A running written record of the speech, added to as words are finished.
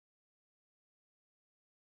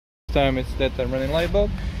Time it's that I'm running light bulb.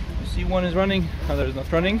 You see one is running, other is not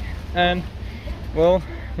running, and well,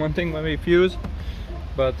 one thing might be fuse,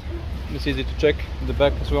 but it's easy to check. The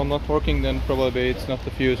back as well not working, then probably it's not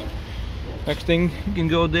the fuse. Next thing, you can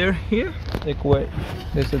go there, here, take away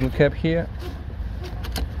this little cap here,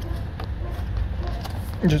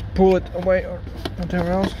 just pull it away or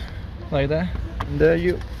whatever else, like that, and there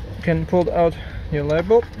you can pull out your light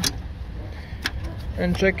bulb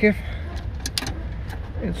and check if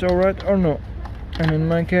it's alright or not. And in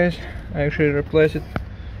my case, I actually replaced it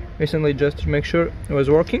recently just to make sure it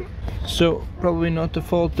was working, so probably not the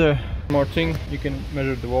fault there. One more thing, you can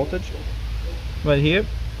measure the voltage right here.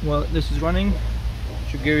 While this is running, it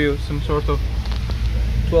should give you some sort of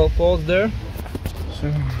 12 volts there.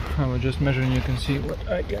 So I will just measure and you can see what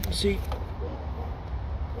I can see.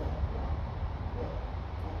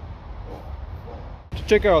 To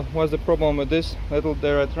check out what's the problem with this little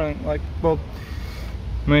direct running light bulb.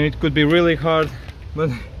 I mean, it could be really hard,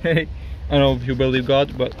 but hey, I don't know if you believe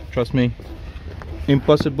God, but trust me,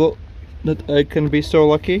 impossible that I can be so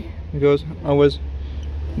lucky, because I was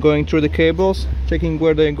going through the cables, checking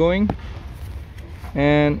where they're going,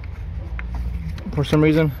 and for some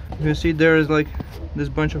reason, you see there is like this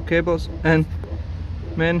bunch of cables, and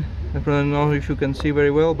man, I don't know if you can see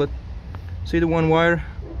very well, but see the one wire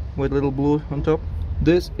with little blue on top?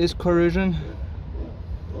 This is corrosion,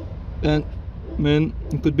 and man,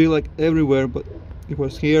 it could be like everywhere, but it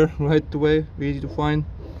was here right away, easy to find.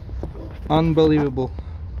 Unbelievable.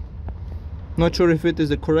 Not sure if it is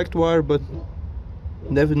the correct wire, but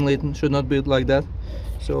definitely it should not be like that.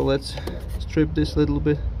 So let's strip this little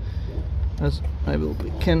bit as I will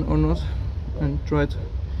be can or not, and try to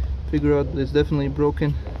figure out it's definitely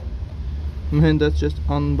broken. Man, that's just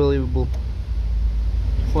unbelievable.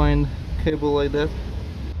 Find cable like that,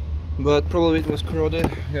 but probably it was corroded,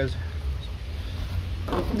 because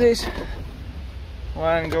this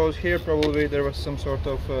line goes here. Probably there was some sort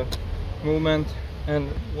of movement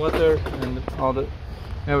and water, and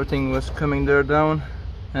everything was coming there down,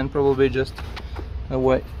 and probably just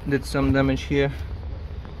did some damage here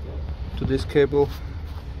to this cable.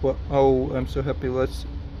 But oh, I'm so happy.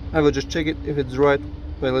 I will just check it if it's right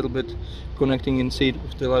by a little bit connecting and see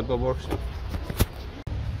if the light bulb works.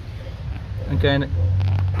 I kind of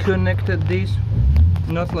connected these,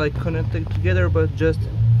 not like connected together, but just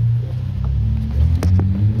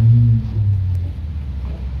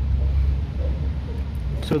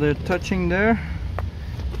so they're touching there.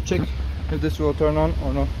 Check if this will turn on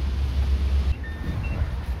or not.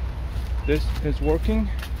 This is working,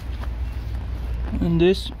 and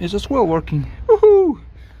this is as well working. Woohoo!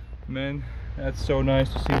 Man, that's so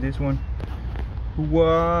nice to see this one.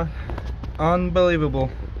 What? Unbelievable,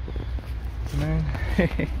 man.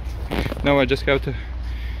 Now I just have to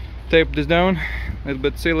tape this down a little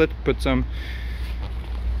bit, seal it, put some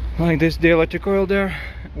like this, the electric oil there.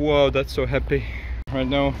 Wow, that's so happy. Right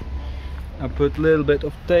now I put a little bit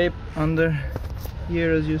of tape under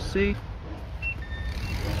here, as you see,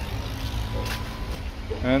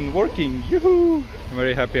 and working. Yoo-hoo! I'm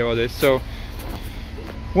very happy about this. So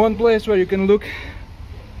one place where you can look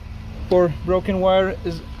for broken wire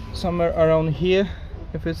is somewhere around here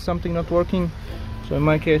if it's something not working. So in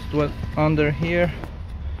my case it was under here,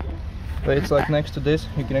 but it's like next to this.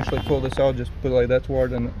 You can actually pull this out, just put like that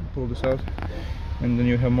toward and pull this out, and then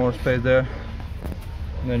you have more space there,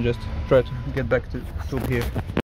 and then just try to get back to the tube here.